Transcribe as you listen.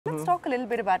let's talk a little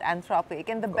bit about Anthropic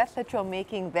and the bet that you're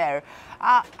making there.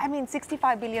 I mean,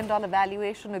 $65 billion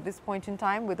valuation at this point in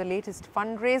time with the latest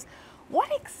fundraise. What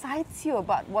excites you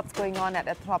about what's going on at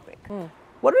Anthropic?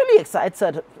 What really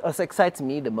excites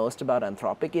me the most about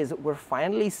Anthropic is we're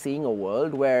finally seeing a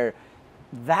world where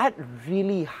that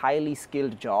really highly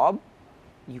skilled job,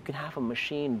 you can have a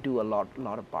machine do a lot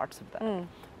of parts of that.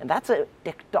 And that's a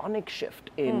tectonic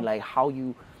shift in like how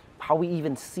we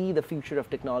even see the future of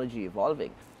technology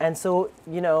evolving. And so,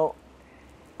 you know,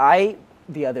 I,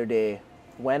 the other day,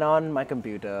 went on my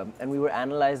computer and we were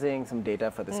analyzing some data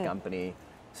for this company.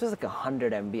 This was like a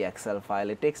 100 MB Excel file.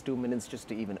 It takes 2 minutes just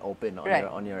to even open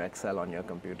on your Excel on your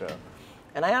computer.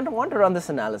 And I want to run this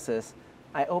analysis.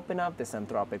 I open up this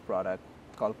Anthropic product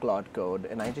called Claude Code,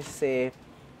 and I just say,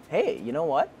 hey, you know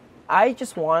what? I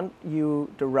just want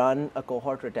you to run a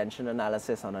cohort retention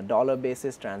analysis on a dollar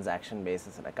basis, transaction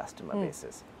basis, and a customer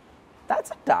basis.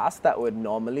 That's a task that would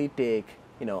normally take,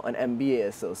 you know, an MBA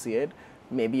associate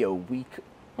maybe a week's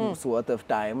worth of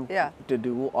time to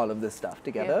do all of this stuff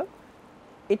together.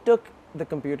 It took the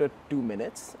computer 2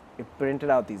 minutes. It printed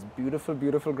out these beautiful,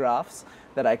 beautiful graphs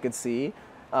that I could see.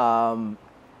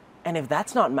 And if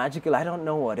that's not magical, I don't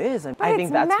know what is. And I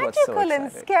think that's what's so exciting. It's magical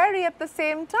and scary at the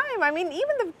same time. I mean,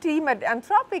 even the team at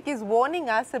Anthropic is warning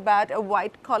us about a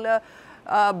white-collar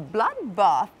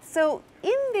bloodbath. So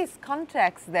in this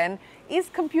context, then, is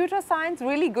computer science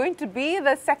really going to be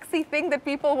the sexy thing that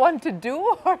people want to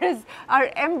do? Or is our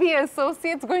MBA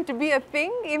associates going to be a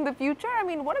thing in the future? I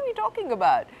mean, what are we talking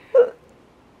about?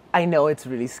 I know it's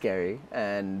really scary,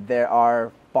 and there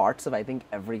are parts of, I think,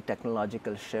 every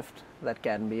technological shift that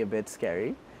can be a bit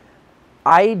scary.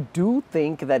 I do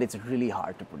think that it's really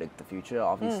hard to predict the future,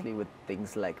 obviously, with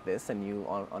things like this, and you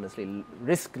honestly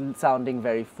risk sounding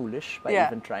very foolish by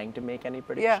even trying to make any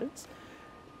predictions.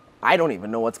 I don't even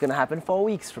know what's going to happen 4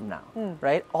 weeks from now,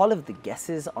 right? All of the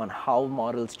guesses on how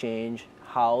models change,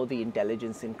 how the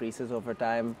intelligence increases over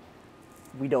time,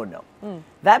 we don't know.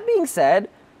 That being said,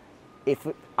 if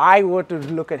I were to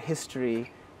look at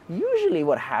history, usually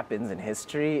what happens in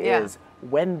history is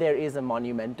when there is a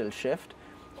monumental shift,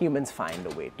 humans find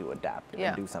a way to adapt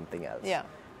and do something else.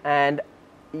 And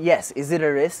yes, is it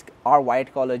a risk? Are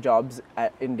white-collar jobs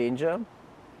in danger?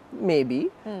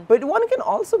 Maybe. But one can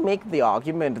also make the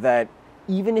argument that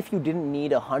even if you didn't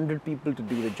need 100 people to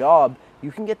do the job,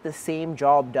 you can get the same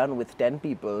job done with 10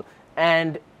 people.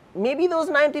 And maybe those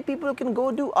 90 people can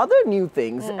go do other new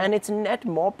things, and it's net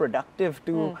more productive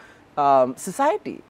to society.